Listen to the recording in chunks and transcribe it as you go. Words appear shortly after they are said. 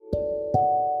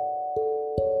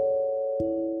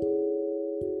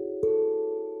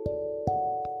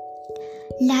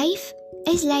Life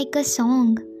is like a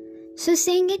song, so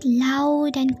sing it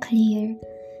loud and clear.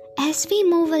 As we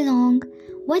move along,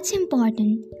 what's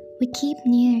important we keep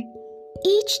near.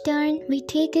 Each turn we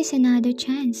take is another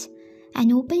chance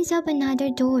and opens up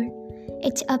another door.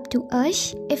 It's up to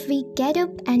us if we get up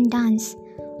and dance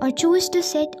or choose to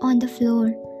sit on the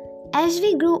floor. As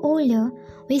we grow older,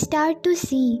 we start to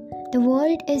see the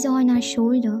world is on our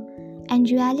shoulder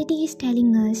and reality is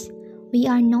telling us we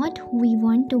are not who we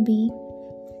want to be.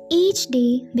 Each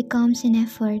day becomes an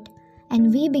effort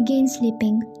and we begin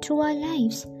slipping through our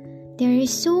lives. There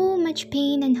is so much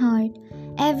pain and hurt.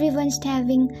 Everyone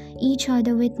stabbing each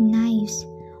other with knives.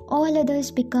 All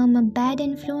others become a bad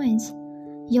influence.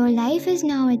 Your life is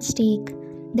now at stake.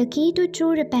 The key to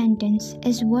true repentance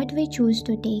is what we choose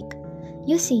to take.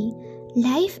 You see,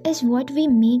 life is what we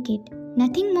make it,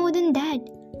 nothing more than that.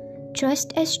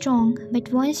 Trust is strong,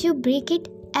 but once you break it,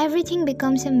 everything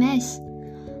becomes a mess.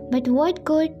 But what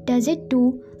good does it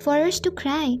do for us to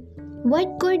cry?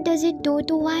 What good does it do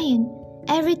to whine?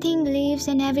 Everything lives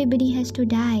and everybody has to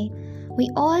die. We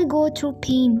all go through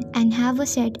pain and have a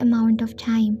set amount of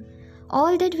time.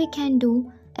 All that we can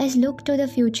do is look to the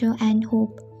future and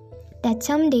hope that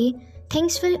someday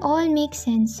things will all make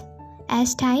sense.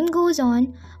 As time goes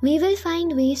on, we will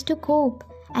find ways to cope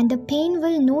and the pain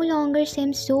will no longer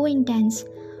seem so intense.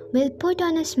 We'll put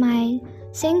on a smile,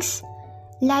 sing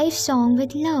life song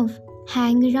with love,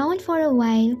 hang around for a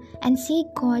while and seek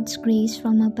God's grace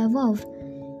from up above.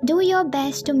 Do your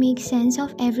best to make sense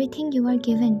of everything you are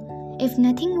given. If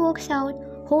nothing works out,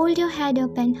 hold your head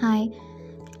up and high.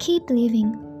 Keep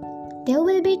living. There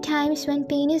will be times when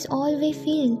pain is all we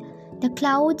feel. The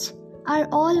clouds are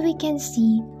all we can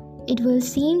see. It will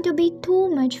seem to be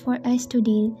too much for us to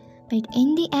deal, but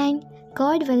in the end,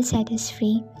 God will set us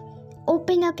free.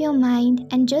 Open up your mind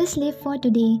and just live for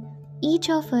today.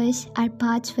 Each of us, our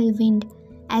paths will wind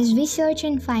as we search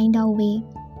and find our way.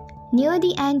 Near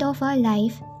the end of our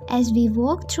life, as we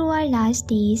walk through our last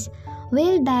days,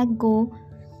 we'll back go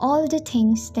all the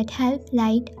things that help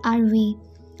light our way.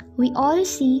 We all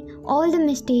see all the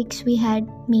mistakes we had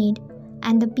made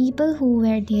and the people who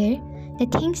were there, the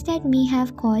things that may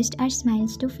have caused our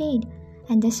smiles to fade,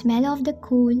 and the smell of the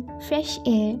cool, fresh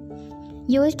air.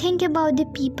 You'll think about the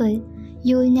people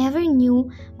you'll never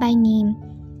knew by name,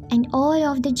 and all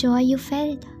of the joy you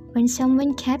felt when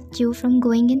someone kept you from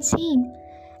going insane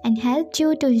and helped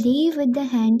you to leave with the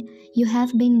hand you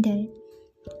have been dealt.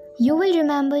 You will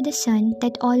remember the sun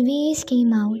that always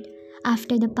came out.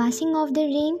 After the passing of the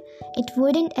rain, it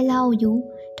wouldn't allow you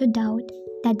to doubt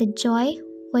that the joy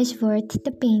was worth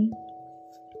the pain.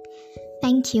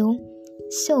 Thank you.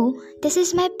 So, this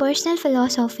is my personal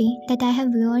philosophy that I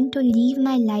have learned to live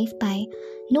my life by.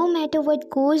 No matter what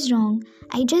goes wrong,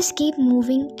 I just keep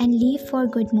moving and live for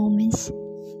good moments.